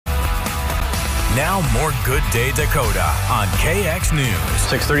Now more Good Day Dakota on KX News.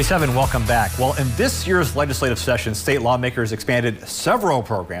 6:37, welcome back. Well, in this year's legislative session, state lawmakers expanded several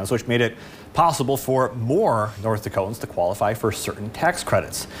programs which made it possible for more North Dakotans to qualify for certain tax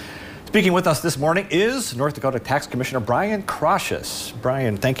credits. Speaking with us this morning is North Dakota Tax Commissioner Brian Kroshus.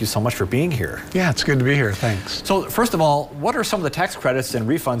 Brian, thank you so much for being here. Yeah, it's good to be here. Thanks. So first of all, what are some of the tax credits and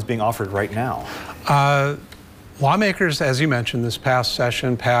refunds being offered right now? Lawmakers, as you mentioned, this past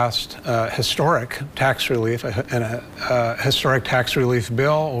session passed historic tax relief, a historic tax relief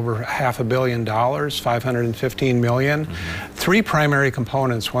bill, over $500 million, $515 million. Three primary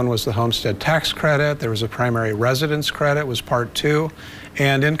components. One was the homestead tax credit, there was a primary residence credit, was part two,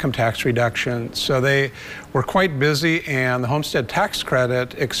 and income tax reduction. So they were quite busy, and the homestead tax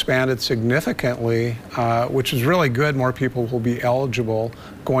credit expanded significantly, which is really good. More people will be eligible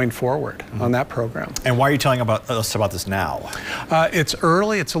going forward on that program. And why are you telling us about this now? It's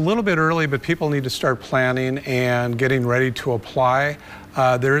early, it's a little bit early, but people need to start planning and getting ready to apply.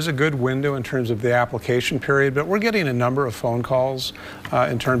 There is a good window in terms of the application period, but we're getting a number of phone calls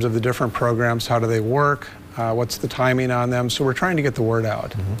in terms of the different programs. How do they work? What's the timing on them? So we're trying to get the word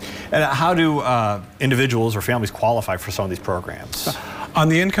out. And how do individuals or families qualify for some of these programs? On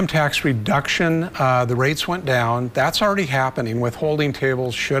the income tax reduction, the rates went down. That's already happening. Withholding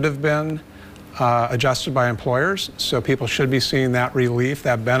tables should have been adjusted by employers, so people should be seeing that relief,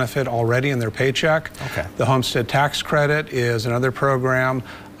 that benefit already in their paycheck. Okay. The homestead tax credit is another program.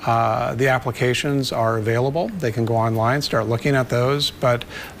 The applications are available. They can go online, start looking at those, but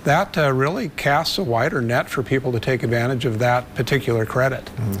that really casts a wider net for people to take advantage of that particular credit.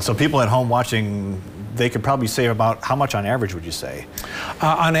 So people at home watching, they could probably save about how much on average would you say?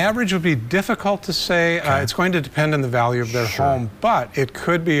 On average would be difficult to say. Okay. It's going to depend on the value of their home, but it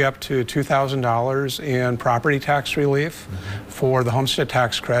could be up to $2,000 in property tax relief for the homestead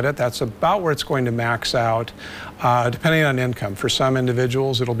tax credit. That's about where it's going to max out, depending on income. For some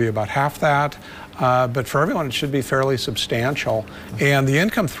individuals, it'll be about half that. But for everyone, it should be fairly substantial. And the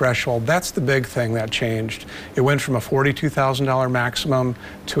income threshold, that's the big thing that changed. It went from a $42,000 maximum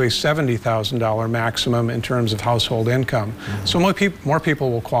to a $70,000 maximum in terms of household income. So more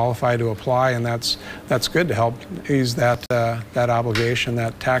people will qualify to apply, and that's good to help ease that obligation,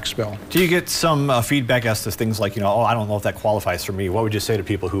 that tax bill. Do you get some feedback as to things like, oh, I don't know if that qualifies for me? What would you say to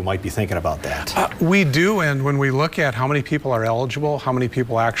people who might be thinking about that? We do, and when we look at how many people are eligible, how many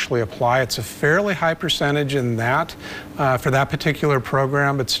people actually apply, it's a fairly high percentage in that for that particular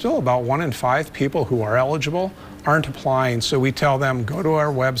program, but still about 1 in 5 people who are eligible aren't applying. So we tell them, go to our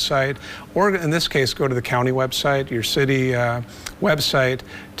website, or in this case, go to the county website, your city website,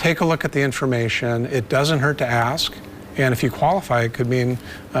 take a look at the information. It doesn't hurt to ask, and if you qualify, it could mean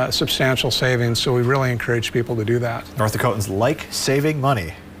substantial savings, so we really encourage people to do that. North Dakotans like saving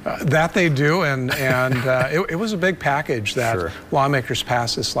money. That they do, and it was a big package that lawmakers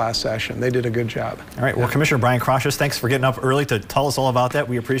passed this last session. They did a good job. All right, well, Commissioner Brian Kroshus, thanks for getting up early to tell us all about that.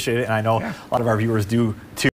 We appreciate it, and I know a lot of our viewers do too.